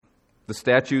the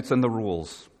statutes and the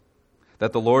rules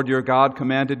that the Lord your God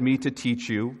commanded me to teach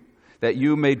you, that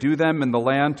you may do them in the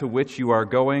land to which you are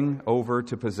going over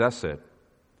to possess it,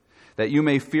 that you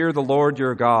may fear the Lord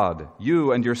your God,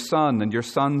 you and your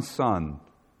son's son,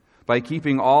 by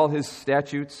keeping all his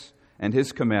statutes and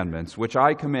his commandments, which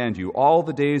I command you all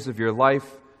the days of your life,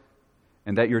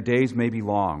 and that your days may be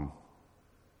long.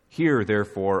 Hear,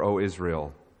 therefore, O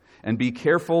Israel, and be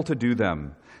careful to do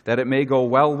them, that it may go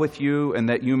well with you, and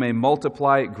that you may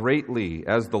multiply greatly,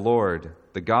 as the Lord,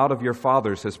 the God of your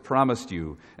fathers, has promised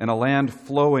you, in a land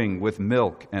flowing with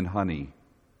milk and honey.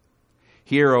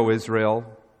 Hear, O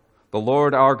Israel, the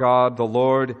Lord our God, the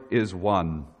Lord is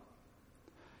one.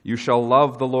 You shall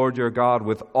love the Lord your God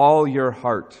with all your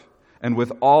heart, and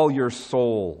with all your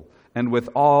soul, and with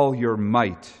all your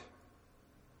might.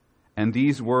 And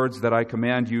these words that I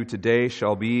command you today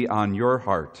shall be on your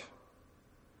heart.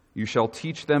 You shall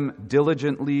teach them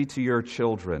diligently to your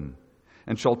children,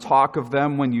 and shall talk of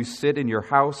them when you sit in your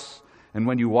house, and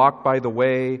when you walk by the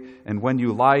way, and when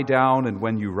you lie down, and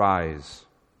when you rise.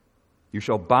 You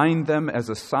shall bind them as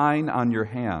a sign on your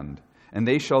hand, and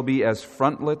they shall be as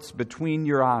frontlets between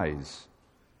your eyes.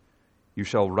 You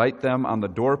shall write them on the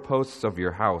doorposts of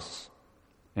your house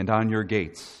and on your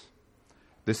gates.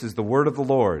 This is the word of the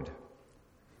Lord.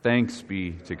 Thanks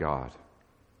be to God.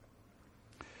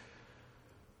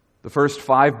 The first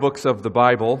 5 books of the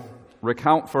Bible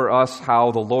recount for us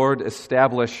how the Lord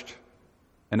established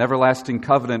an everlasting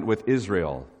covenant with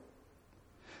Israel.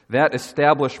 That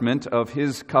establishment of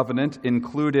his covenant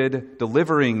included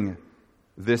delivering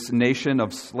this nation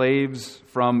of slaves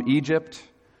from Egypt,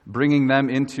 bringing them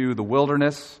into the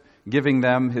wilderness, giving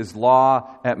them his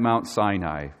law at Mount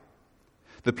Sinai.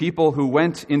 The people who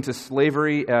went into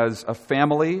slavery as a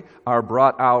family are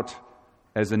brought out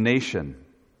as a nation.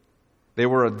 They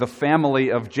were the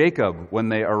family of Jacob when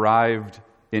they arrived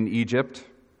in Egypt,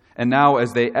 and now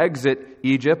as they exit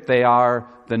Egypt, they are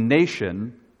the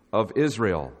nation of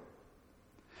Israel.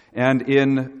 And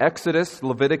in Exodus,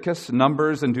 Leviticus,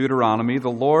 Numbers, and Deuteronomy, the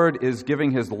Lord is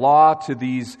giving his law to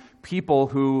these people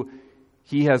who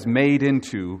he has made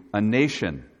into a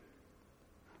nation.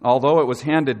 Although it was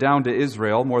handed down to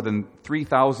Israel more than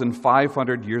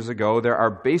 3,500 years ago, there are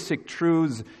basic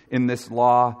truths in this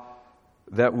law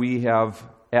that we have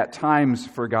at times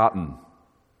forgotten.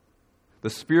 The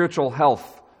spiritual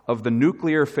health of the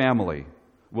nuclear family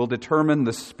will determine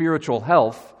the spiritual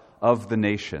health of the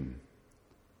nation.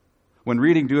 When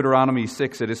reading Deuteronomy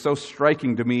 6, it is so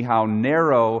striking to me how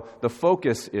narrow the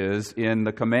focus is in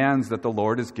the commands that the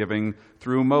Lord is giving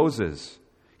through Moses.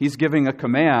 He's giving a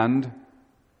command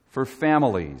for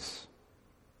families.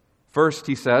 First,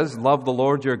 he says, love the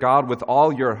Lord your God with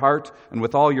all your heart and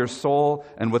with all your soul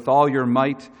and with all your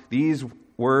might. These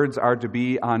words are to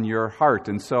be on your heart.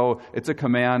 And so it's a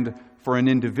command for an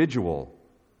individual.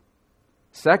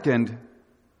 Second,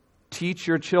 teach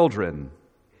your children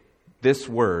this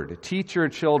word. Teach your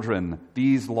children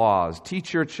these laws.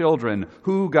 Teach your children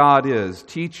who God is.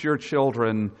 Teach your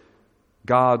children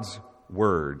God's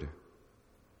word.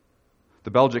 The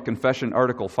Belgic Confession,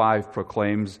 Article 5,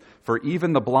 proclaims, "For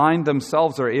even the blind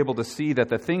themselves are able to see that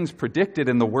the things predicted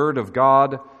in the Word of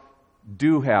God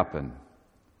do happen.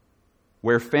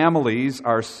 Where families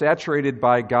are saturated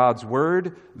by God's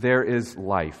Word, there is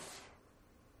life.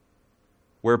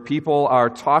 Where people are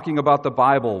talking about the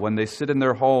Bible when they sit in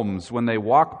their homes, when they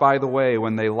walk by the way,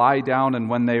 when they lie down and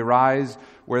when they rise,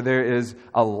 where there is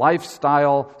a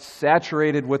lifestyle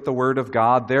saturated with the Word of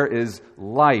God, there is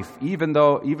life, even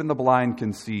though even the blind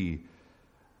can see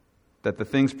that the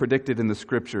things predicted in the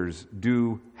Scriptures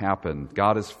do happen.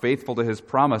 God is faithful to his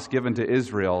promise given to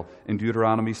Israel in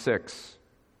Deuteronomy 6.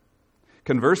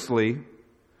 Conversely,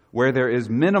 where there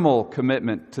is minimal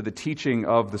commitment to the teaching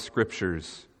of the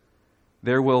Scriptures,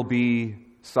 there will be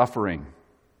suffering.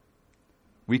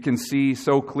 We can see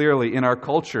so clearly in our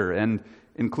culture and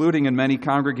including in many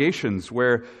congregations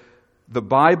where the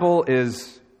Bible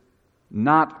is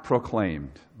not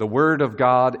proclaimed, the Word of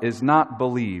God is not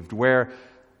believed, where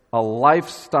a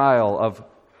lifestyle of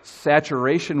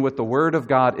saturation with the Word of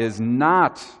God is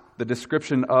not the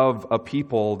description of a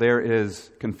people, there is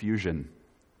confusion.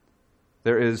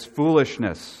 There is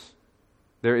foolishness.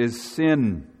 There is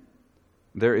sin.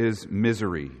 There is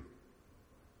misery.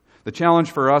 The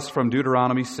challenge for us from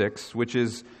Deuteronomy 6, which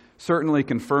is certainly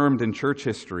confirmed in church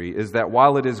history, is that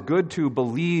while it is good to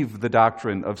believe the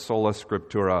doctrine of sola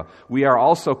scriptura, we are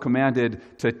also commanded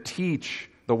to teach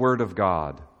the Word of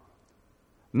God.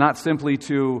 Not simply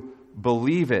to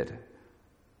believe it,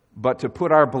 but to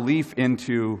put our belief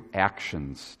into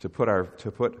actions, to put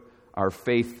our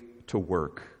faith to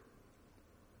work.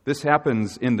 This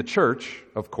happens in the church,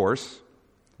 of course.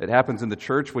 It happens in the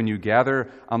church when you gather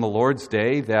on the Lord's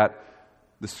Day, that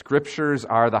the Scriptures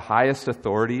are the highest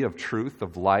authority of truth,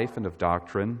 of life, and of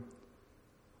doctrine.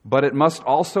 But it must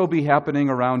also be happening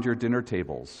around your dinner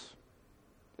tables.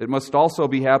 It must also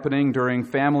be happening during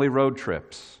family road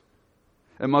trips.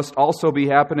 It must also be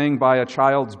happening by a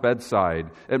child's bedside.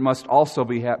 It must also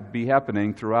be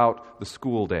happening throughout the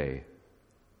school day.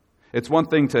 It's one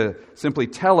thing to simply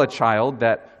tell a child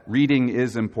that reading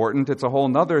is important. It's a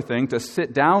whole other thing to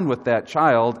sit down with that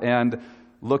child and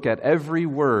look at every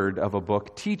word of a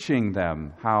book, teaching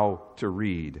them how to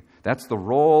read. That's the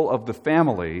role of the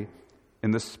family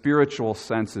in the spiritual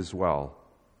sense as well.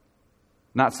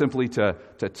 Not simply to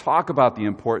talk about the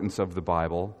importance of the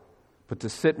Bible, but to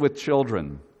sit with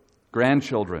children,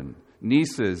 grandchildren,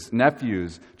 nieces,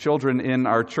 nephews, children in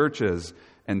our churches,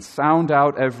 and sound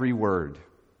out every word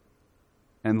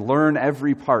and learn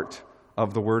every part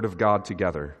of the Word of God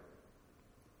together.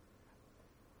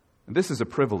 This is a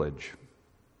privilege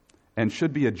and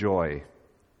should be a joy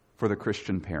for the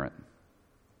Christian parent.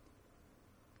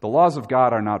 The laws of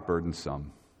God are not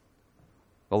burdensome.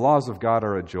 The laws of God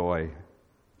are a joy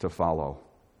to follow.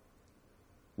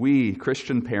 We,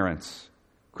 Christian parents,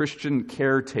 Christian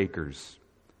caretakers,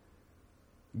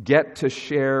 get to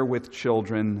share with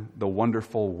children the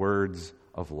wonderful words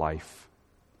of life.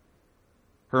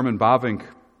 Herman Bavinck,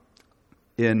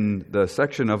 in the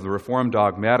section of the Reformed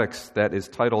Dogmatics that is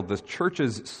titled "The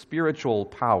Church's Spiritual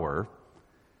Power,"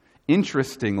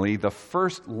 interestingly, the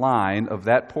first line of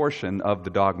that portion of the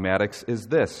Dogmatics is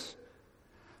this: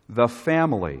 "The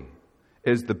family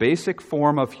is the basic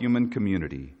form of human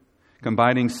community,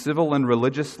 combining civil and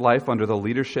religious life under the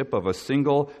leadership of a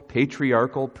single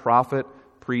patriarchal prophet,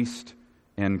 priest,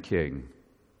 and king."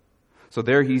 So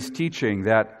there he's teaching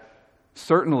that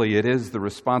certainly it is the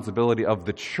responsibility of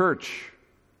the church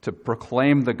to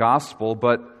proclaim the gospel,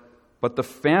 but the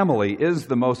family is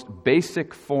the most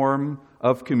basic form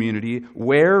of community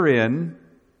wherein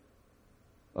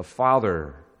a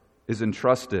father is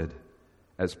entrusted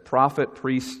as prophet,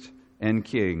 priest, and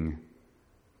king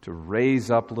to raise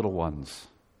up little ones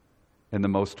in the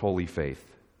most holy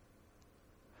faith.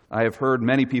 I have heard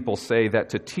many people say that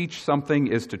to teach something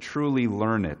is to truly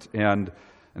learn it, and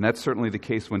that's certainly the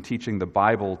case when teaching the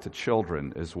Bible to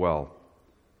children as well.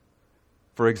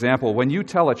 For example, when you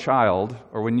tell a child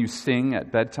or when you sing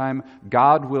at bedtime,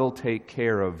 "God will take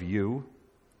care of you,"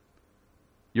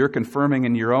 you're confirming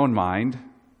in your own mind,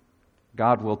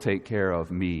 "God will take care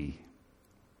of me."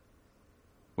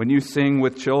 When you sing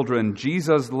with children,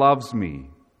 "Jesus loves me,"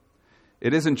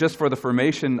 it isn't just for the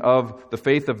formation of the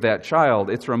faith of that child.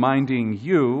 It's reminding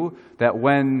you that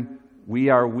when we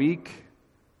are weak,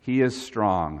 He is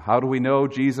strong. How do we know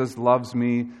Jesus loves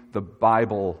me? The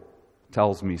Bible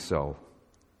tells me so.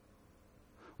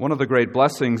 One of the great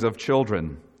blessings of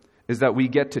children is that we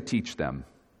get to teach them.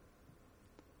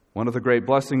 One of the great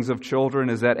blessings of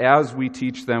children is that as we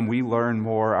teach them, we learn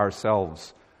more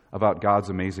ourselves about God's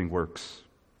amazing works.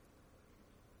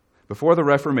 Before the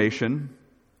Reformation,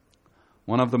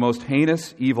 one of the most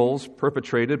heinous evils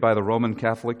perpetrated by the Roman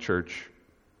Catholic Church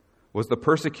was the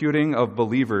persecuting of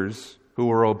believers who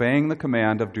were obeying the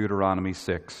command of Deuteronomy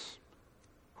 6,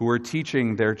 who were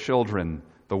teaching their children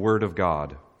the Word of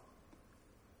God.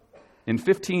 In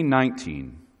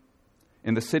 1519,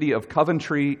 in the city of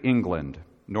Coventry, England,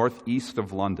 northeast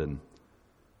of London,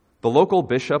 the local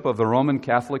bishop of the Roman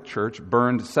Catholic Church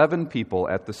burned 7 people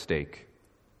at the stake,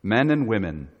 men and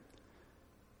women.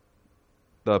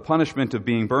 The punishment of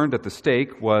being burned at the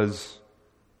stake was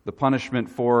the punishment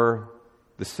for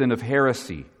the sin of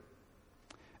heresy.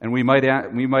 And we might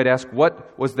ask,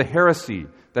 what was the heresy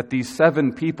that these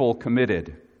 7 people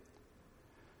committed?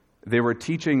 They were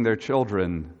teaching their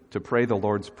children to pray the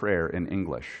Lord's Prayer in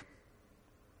English.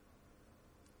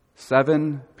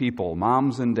 7 people,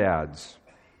 moms and dads,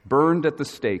 burned at the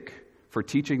stake for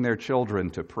teaching their children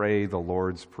to pray the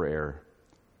Lord's Prayer.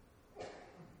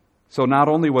 So not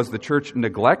only was the church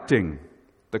neglecting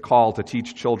the call to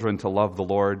teach children to love the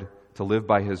Lord, to live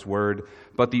by His Word,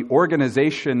 but the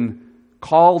organization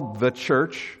called the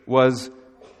church was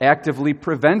actively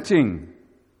preventing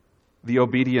the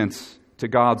obedience to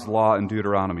God's law in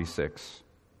Deuteronomy 6.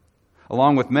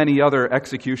 Along with many other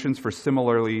executions for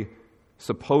similarly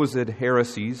supposed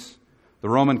heresies, the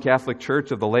Roman Catholic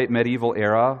Church of the late medieval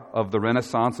era, of the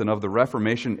Renaissance, and of the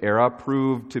Reformation era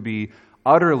proved to be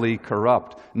utterly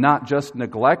corrupt, not just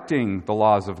neglecting the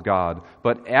laws of God,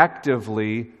 but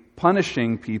actively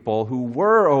punishing people who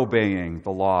were obeying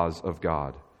the laws of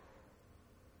God.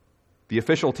 The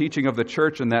official teaching of the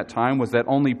church in that time was that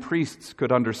only priests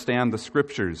could understand the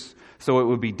Scriptures, so it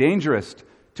would be dangerous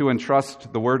to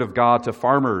entrust the Word of God to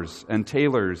farmers and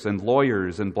tailors and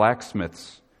lawyers and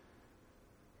blacksmiths.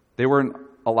 They weren't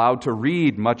allowed to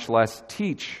read, much less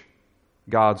teach,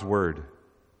 God's Word.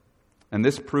 And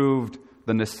this proved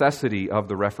the necessity of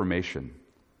the Reformation.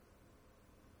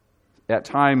 At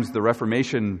times, the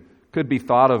Reformation could be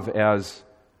thought of as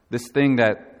this thing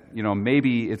that,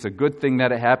 maybe it's a good thing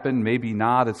that it happened, maybe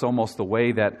not. It's almost the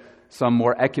way that some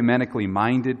more ecumenically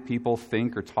minded people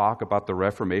think or talk about the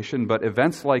Reformation. But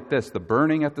events like this, the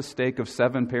burning at the stake of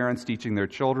 7 parents teaching their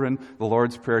children, the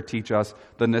Lord's Prayer, teach us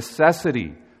the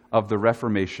necessity of the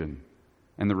Reformation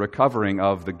and the recovering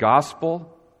of the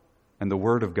gospel and the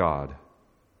Word of God.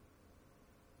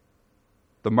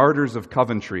 The martyrs of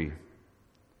Coventry,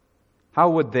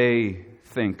 how would they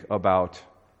think about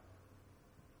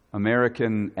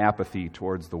American apathy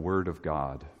towards the Word of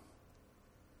God?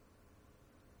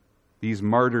 These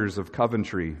martyrs of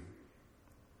Coventry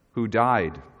who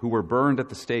died, who were burned at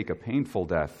the stake, a painful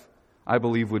death, I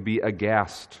believe would be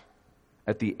aghast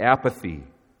at the apathy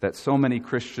that so many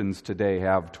Christians today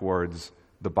have towards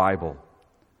the Bible,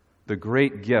 the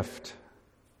great gift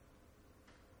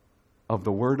of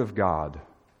the Word of God,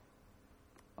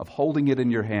 of holding it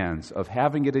in your hands, of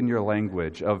having it in your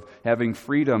language, of having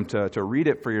freedom to read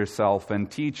it for yourself and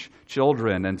teach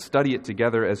children and study it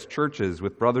together as churches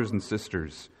with brothers and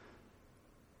sisters.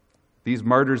 These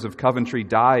martyrs of Coventry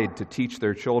died to teach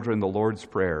their children the Lord's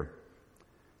Prayer.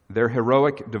 Their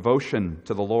heroic devotion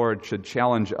to the Lord should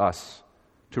challenge us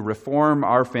to reform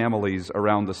our families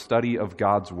around the study of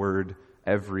God's Word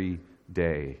every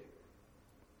day.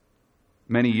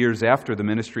 Many years after the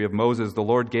ministry of Moses, the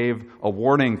Lord gave a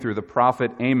warning through the prophet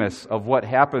Amos of what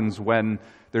happens when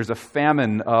there's a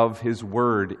famine of His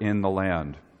Word in the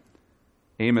land.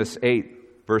 Amos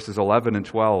 8, verses 11 and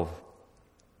 12.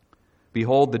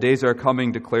 Behold, the days are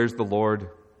coming, declares the Lord,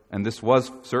 and this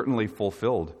was certainly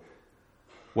fulfilled,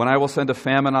 when I will send a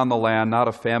famine on the land, not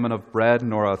a famine of bread,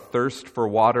 nor a thirst for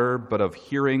water, but of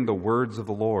hearing the words of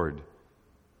the Lord.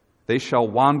 They shall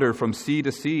wander from sea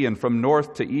to sea and from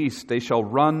north to east. They shall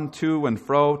run to and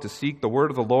fro to seek the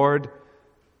word of the Lord,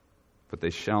 but they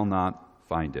shall not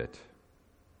find it.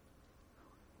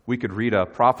 We could read a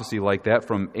prophecy like that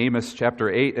from Amos chapter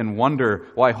 8 and wonder,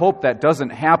 well, I hope that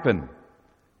doesn't happen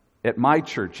at my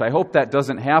church. I hope that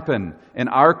doesn't happen in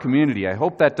our community. I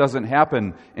hope that doesn't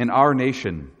happen in our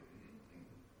nation.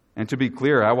 And to be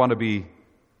clear, I want to be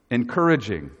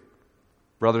encouraging,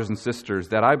 brothers and sisters,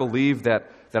 that I believe that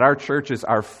our churches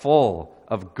are full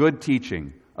of good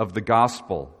teaching of the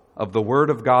gospel, of the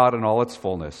Word of God in all its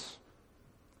fullness.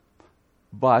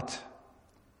 But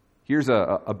here's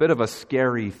a bit of a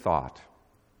scary thought.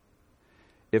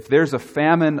 If there's a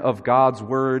famine of God's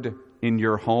Word in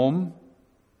your home,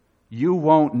 you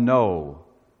won't know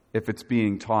if it's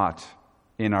being taught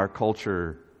in our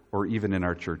culture or even in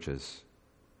our churches.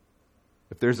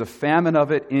 If there's a famine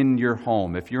of it in your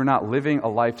home, if you're not living a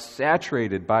life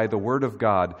saturated by the Word of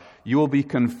God, you will be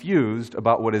confused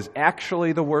about what is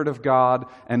actually the Word of God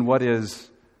and what is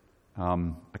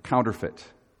a counterfeit,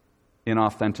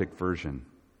 inauthentic version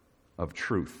of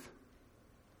truth.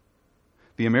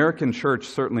 The American church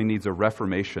certainly needs a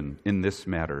reformation in this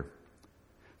matter.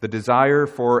 The desire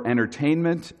for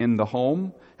entertainment in the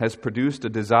home has produced a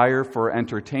desire for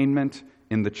entertainment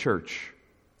in the church.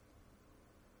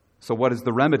 So what is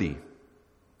the remedy?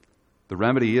 The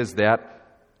remedy is that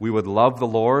we would love the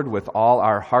Lord with all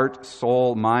our heart,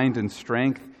 soul, mind, and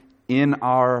strength in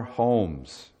our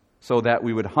homes, so that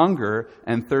we would hunger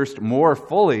and thirst more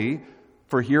fully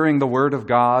for hearing the Word of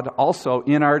God also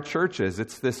in our churches.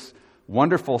 It's this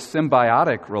wonderful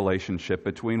symbiotic relationship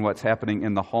between what's happening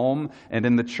in the home and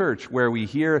in the church, where we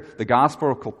hear the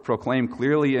gospel proclaimed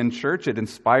clearly in church. It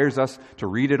inspires us to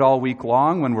read it all week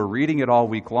long. When we're reading it all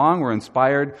week long, we're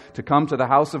inspired to come to the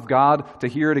house of God to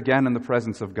hear it again in the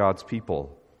presence of God's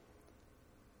people.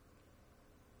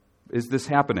 Is this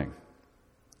happening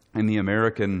in the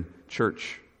American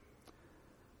church?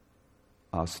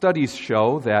 Studies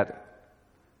show that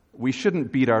we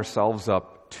shouldn't beat ourselves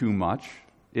up too much.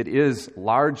 It is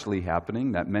largely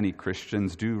happening that many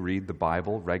Christians do read the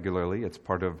Bible regularly. It's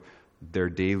part of their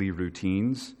daily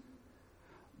routines.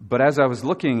 But as I was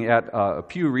looking at a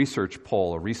Pew Research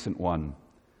poll, a recent one,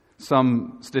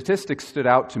 some statistics stood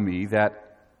out to me that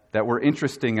were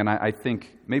interesting and I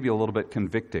think maybe a little bit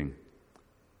convicting.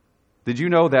 Did you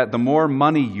know that the more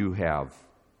money you have,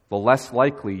 the less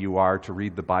likely you are to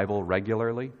read the Bible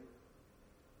regularly?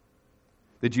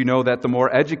 Did you know that the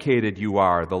more educated you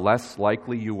are, the less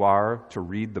likely you are to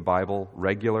read the Bible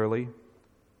regularly?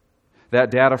 That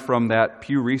data from that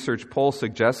Pew Research poll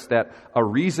suggests that a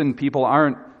reason people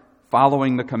aren't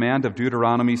following the command of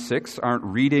Deuteronomy 6, aren't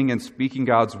reading and speaking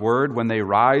God's word when they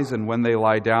rise and when they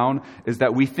lie down, is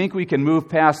that we think we can move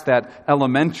past that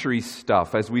elementary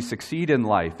stuff as we succeed in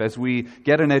life, as we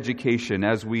get an education,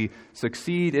 as we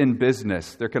succeed in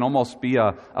business. There can almost be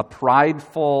a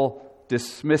prideful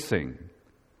dismissing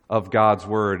of God's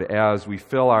word as we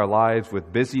fill our lives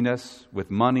with busyness,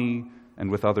 with money, and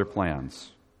with other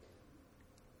plans.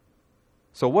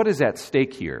 So what is at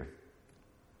stake here?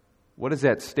 What is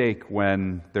at stake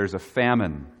when there's a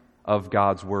famine of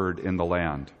God's word in the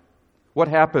land? What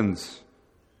happens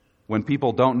when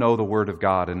people don't know the word of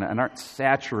God and aren't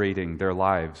saturating their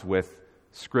lives with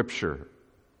Scripture?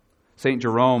 St.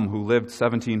 Jerome, who lived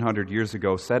 1700 years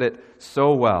ago, said it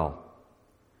so well.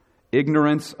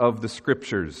 Ignorance of the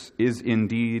Scriptures is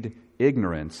indeed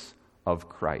ignorance of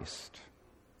Christ.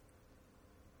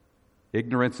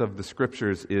 Ignorance of the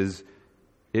Scriptures is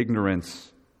ignorance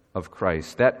of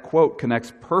Christ. That quote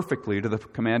connects perfectly to the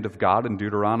command of God in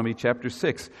Deuteronomy chapter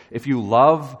 6. If you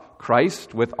love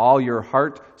Christ with all your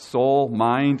heart, soul,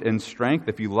 mind, and strength,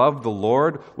 if you love the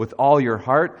Lord with all your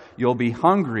heart, you'll be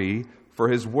hungry for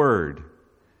His word.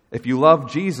 If you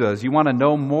love Jesus, you want to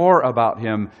know more about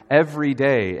Him every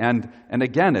day. And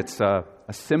again, it's a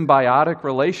symbiotic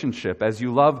relationship. As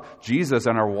you love Jesus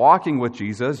and are walking with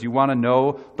Jesus, you want to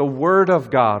know the Word of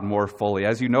God more fully.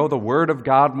 As you know the Word of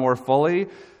God more fully,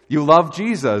 you love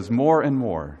Jesus more and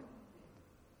more.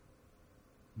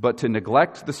 But to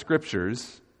neglect the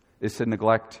Scriptures is to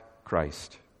neglect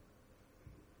Christ.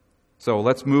 So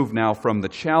let's move now from the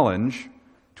challenge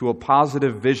to a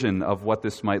positive vision of what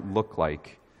this might look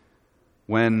like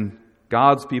when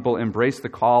God's people embrace the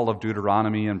call of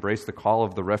Deuteronomy, embrace the call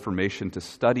of the Reformation to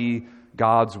study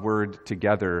God's Word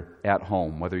together at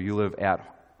home, whether you live at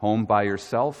home by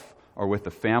yourself or with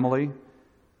a family.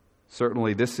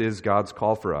 Certainly, this is God's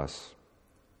call for us.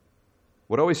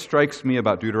 What always strikes me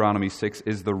about Deuteronomy 6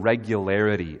 is the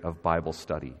regularity of Bible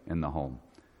study in the home.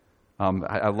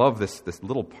 I love this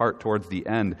little part towards the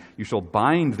end. You shall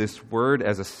bind this word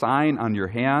as a sign on your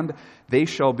hand. They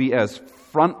shall be as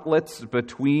frontlets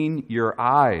between your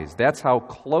eyes. That's how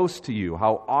close to you,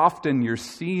 how often you're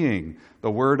seeing the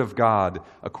Word of God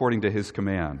according to His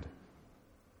command.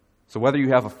 So whether you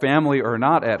have a family or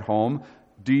not at home,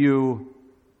 do you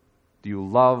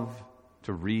love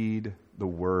to read the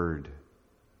Word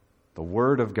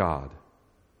of God?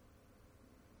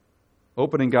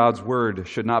 Opening God's Word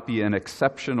should not be an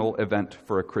exceptional event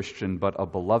for a Christian, but a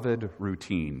beloved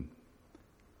routine.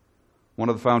 One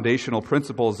of the foundational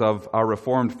principles of our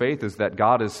Reformed faith is that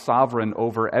God is sovereign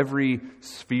over every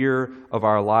sphere of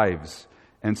our lives.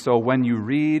 And so when you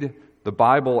read the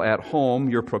Bible at home,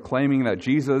 you're proclaiming that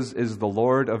Jesus is the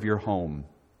Lord of your home,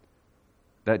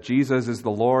 that Jesus is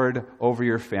the Lord over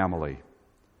your family.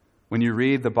 When you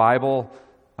read the Bible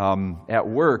at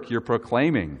work, you're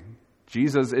proclaiming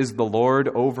Jesus is the Lord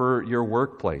over your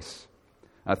workplace.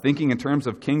 Thinking in terms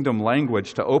of kingdom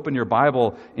language, to open your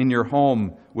Bible in your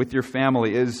home with your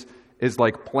family is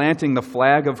like planting the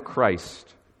flag of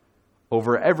Christ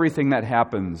over everything that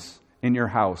happens in your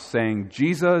house, saying,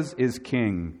 Jesus is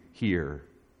King here.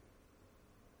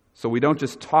 So we don't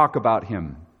just talk about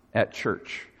Him at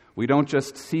church. We don't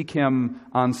just seek Him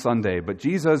on Sunday, but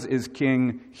Jesus is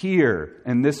King here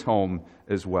in this home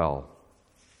as well.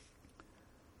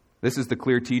 This is the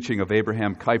clear teaching of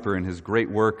Abraham Kuyper in his great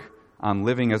work on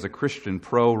living as a Christian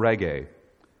pro rege.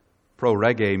 Pro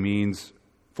rege means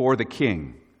for the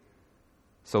King.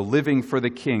 So living for the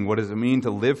King, what does it mean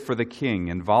to live for the King?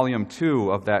 In volume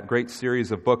 2 of that great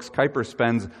series of books, Kuyper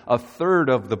spends a third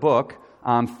of the book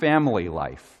on family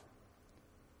life.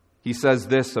 He says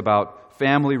this about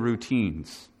family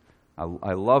routines.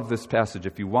 I love this passage.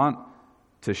 If you want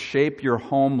to shape your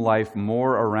home life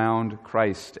more around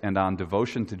Christ and on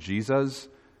devotion to Jesus,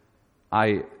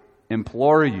 I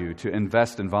implore you to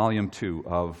invest in volume 2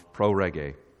 of Pro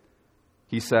Rege.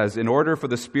 He says, in order for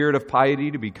the spirit of piety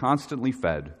to be constantly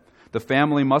fed, the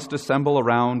family must assemble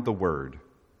around the Word.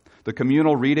 The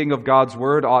communal reading of God's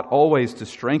Word ought always to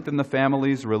strengthen the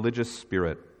family's religious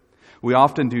spirit. We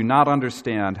often do not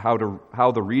understand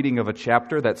how the reading of a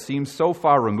chapter that seems so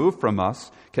far removed from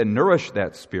us can nourish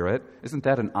that spirit. Isn't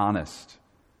that an honest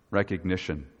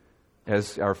recognition?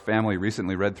 As our family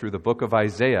recently read through the book of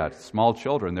Isaiah, small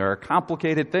children, there are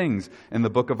complicated things in the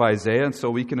book of Isaiah, and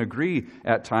so we can agree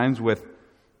at times with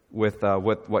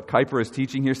what Kuyper is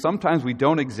teaching here. Sometimes we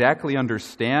don't exactly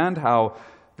understand how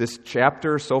this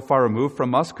chapter so far removed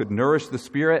from us could nourish the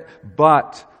spirit,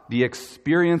 but the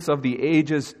experience of the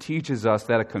ages teaches us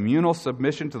that a communal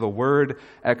submission to the Word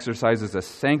exercises a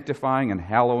sanctifying and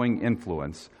hallowing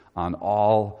influence on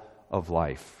all of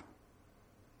life.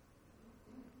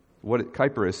 What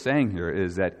Kuyper is saying here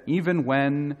is that even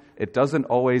when it doesn't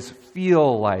always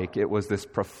feel like it was this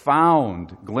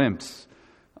profound glimpse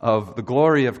of the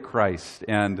glory of Christ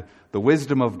and the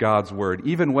wisdom of God's Word,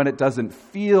 even when it doesn't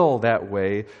feel that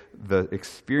way, the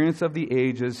experience of the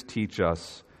ages teach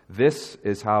us this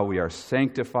is how we are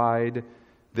sanctified,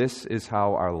 this is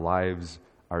how our lives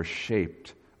are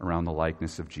shaped around the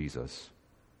likeness of Jesus.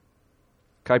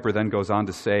 Kuyper then goes on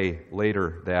to say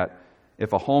later that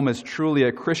if a home is truly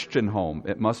a Christian home,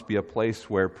 it must be a place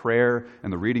where prayer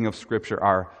and the reading of Scripture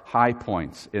are high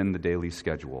points in the daily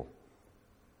schedule.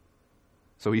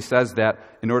 So he says that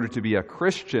in order to be a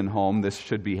Christian home, this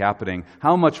should be happening.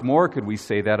 How much more could we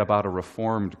say that about a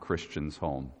Reformed Christian's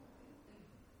home?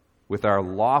 With our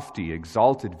lofty,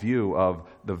 exalted view of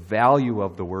the value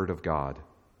of the Word of God.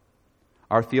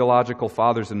 Our theological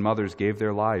fathers and mothers gave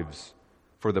their lives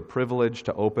for the privilege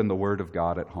to open the Word of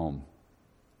God at home.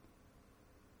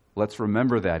 Let's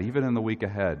remember that even in the week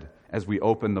ahead as we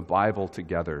open the Bible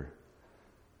together.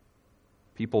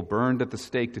 People burned at the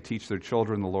stake to teach their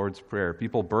children the Lord's Prayer.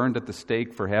 People burned at the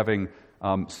stake for having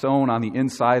sewn on the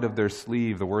inside of their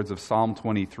sleeve the words of Psalm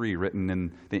 23 written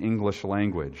in the English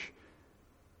language.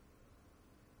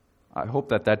 I hope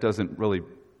that doesn't really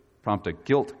prompt a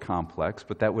guilt complex,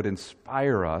 but that would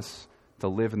inspire us to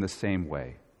live in the same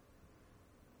way.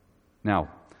 Now,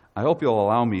 I hope you'll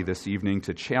allow me this evening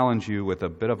to challenge you with a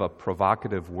bit of a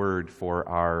provocative word for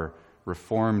our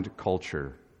Reformed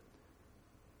culture.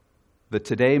 The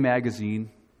Today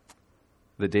magazine,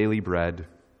 the Daily Bread,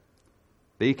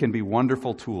 they can be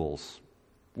wonderful tools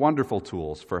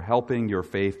for helping your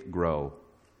faith grow.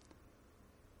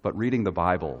 But reading the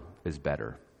Bible is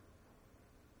better.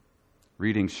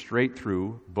 Reading straight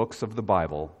through books of the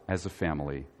Bible as a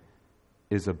family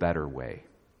is a better way.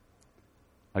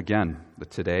 Again, the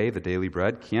Today, the Daily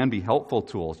Bread, can be helpful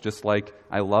tools, just like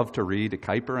I love to read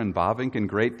Kuyper and Bavinck and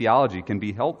great theology can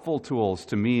be helpful tools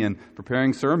to me in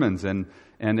preparing sermons and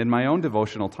in my own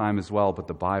devotional time as well, but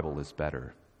the Bible is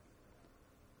better.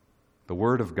 The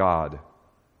Word of God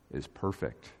is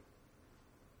perfect,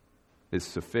 is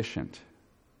sufficient.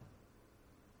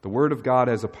 The Word of God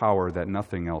has a power that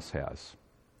nothing else has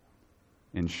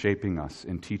in shaping us,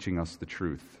 in teaching us the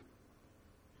truth.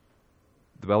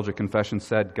 The Belgic Confession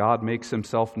said, God makes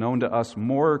himself known to us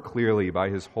more clearly by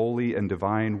his holy and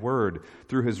divine word.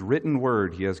 Through his written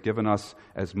word, he has given us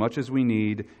as much as we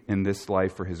need in this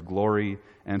life for his glory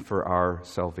and for our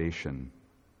salvation.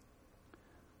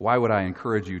 Why would I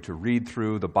encourage you to read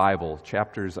through the Bible,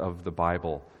 chapters of the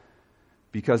Bible?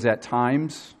 Because at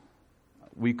times,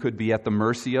 we could be at the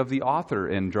mercy of the author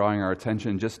in drawing our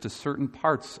attention just to certain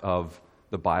parts of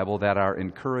the Bible that are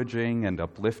encouraging and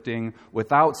uplifting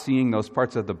without seeing those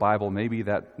parts of the Bible maybe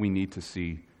that we need to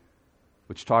see,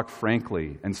 which talk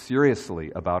frankly and seriously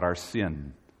about our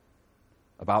sin,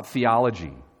 about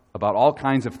theology, about all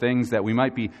kinds of things that we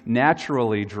might be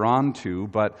naturally drawn to,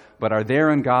 but are there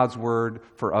in God's Word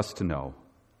for us to know.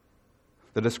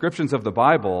 The descriptions of the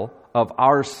Bible of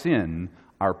our sin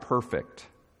are perfect.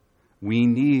 We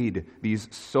need these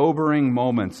sobering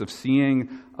moments of seeing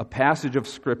a passage of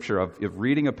Scripture, of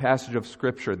reading a passage of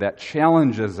Scripture that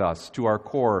challenges us to our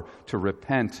core to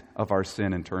repent of our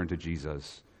sin and turn to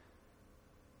Jesus.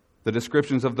 The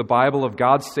descriptions of the Bible of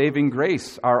God's saving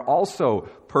grace are also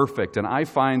perfect, and I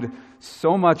find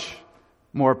so much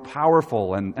more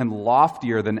powerful and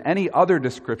loftier than any other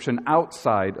description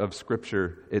outside of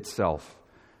Scripture itself.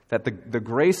 That the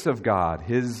grace of God,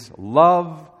 His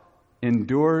love,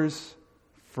 endures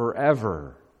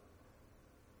forever.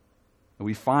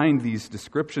 We find these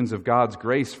descriptions of God's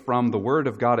grace from the Word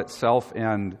of God itself,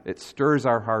 and it stirs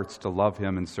our hearts to love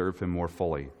Him and serve Him more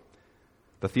fully.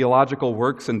 The theological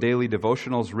works and daily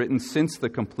devotionals written since the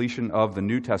completion of the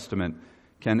New Testament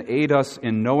can aid us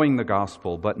in knowing the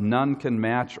gospel, but none can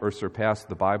match or surpass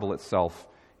the Bible itself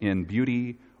in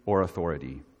beauty or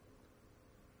authority.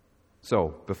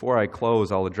 So, before I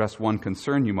close, I'll address one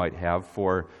concern you might have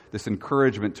for this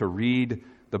encouragement to read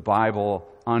the Bible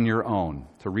on your own,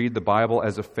 to read the Bible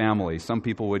as a family. Some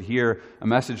people would hear a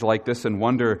message like this and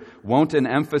wonder, won't an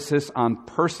emphasis on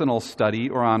personal study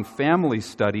or on family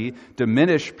study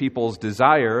diminish people's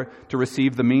desire to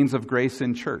receive the means of grace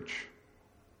in church?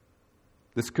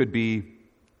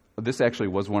 This actually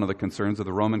was one of the concerns of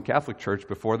the Roman Catholic Church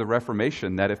before the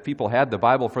Reformation, that if people had the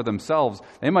Bible for themselves,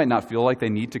 they might not feel like they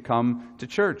need to come to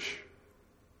church.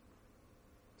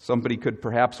 Somebody could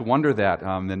perhaps wonder that,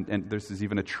 and there's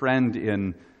even a trend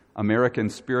in American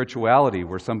spirituality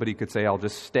where somebody could say, I'll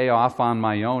just stay off on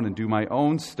my own and do my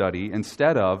own study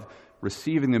instead of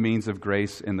receiving the means of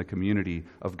grace in the community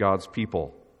of God's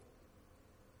people.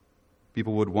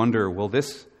 People would wonder, will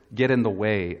this get in the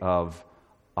way of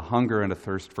a hunger and a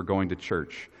thirst for going to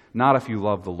church. Not if you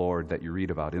love the Lord that you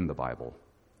read about in the Bible.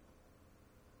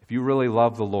 If you really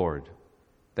love the Lord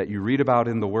that you read about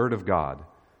in the Word of God,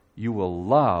 you will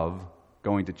love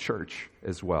going to church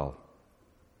as well.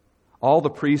 All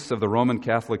the priests of the Roman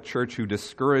Catholic Church who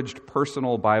discouraged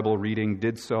personal Bible reading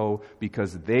did so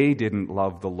because they didn't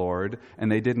love the Lord,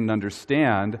 and they didn't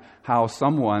understand how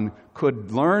someone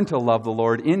could learn to love the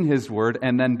Lord in His Word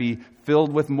and then be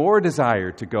filled with more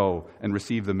desire to go and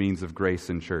receive the means of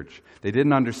grace in church. They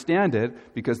didn't understand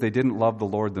it because they didn't love the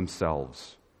Lord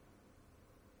themselves.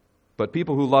 But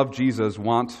people who love Jesus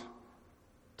want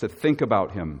to think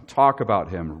about Him, talk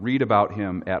about Him, read about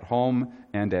Him at home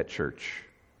and at church.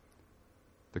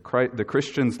 The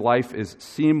Christian's life is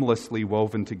seamlessly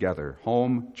woven together.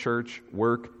 Home, church,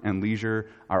 work, and leisure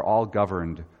are all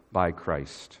governed by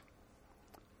Christ.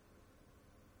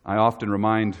 I often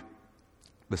remind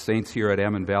the saints here at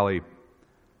Ammon Valley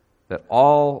that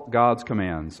all God's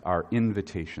commands are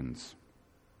invitations.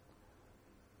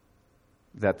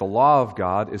 That the law of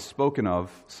God is spoken of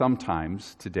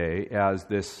sometimes today as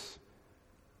this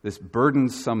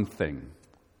burdensome thing.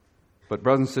 But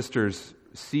brothers and sisters,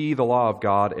 see the law of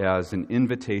God as an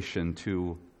invitation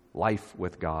to life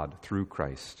with God through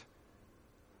Christ.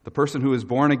 The person who is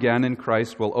born again in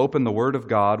Christ will open the Word of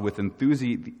God with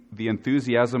the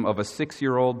enthusiasm of a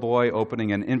 6-year-old boy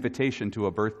opening an invitation to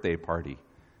a birthday party.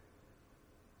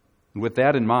 And with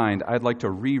that in mind, I'd like to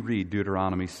reread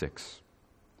Deuteronomy 6.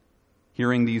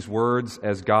 Hearing these words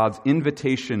as God's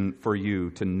invitation for you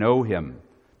to know Him,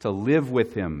 to live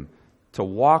with Him, to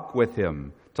walk with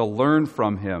Him, to learn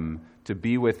from Him, to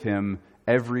be with Him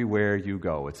everywhere you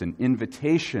go. It's an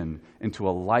invitation into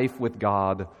a life with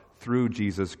God through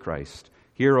Jesus Christ.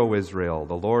 Hear, O Israel,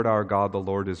 the Lord our God, the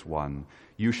Lord is one.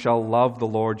 You shall love the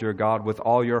Lord your God with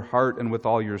all your heart and with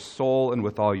all your soul and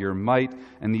with all your might.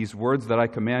 And these words that I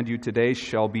command you today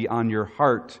shall be on your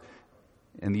heart.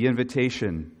 And the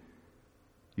invitation,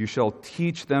 you shall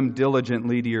teach them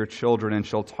diligently to your children, and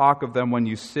shall talk of them when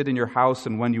you sit in your house,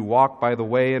 and when you walk by the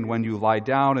way, and when you lie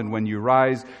down, and when you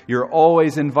rise. You're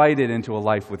always invited into a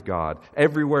life with God.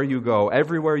 Everywhere you go,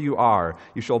 everywhere you are,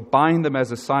 you shall bind them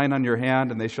as a sign on your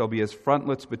hand, and they shall be as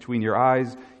frontlets between your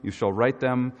eyes. You shall write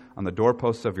them on the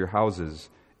doorposts of your houses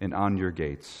and on your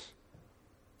gates.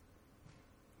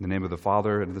 In the name of the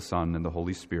Father, and of the Son, and the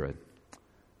Holy Spirit.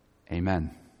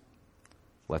 Amen.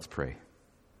 Let's pray.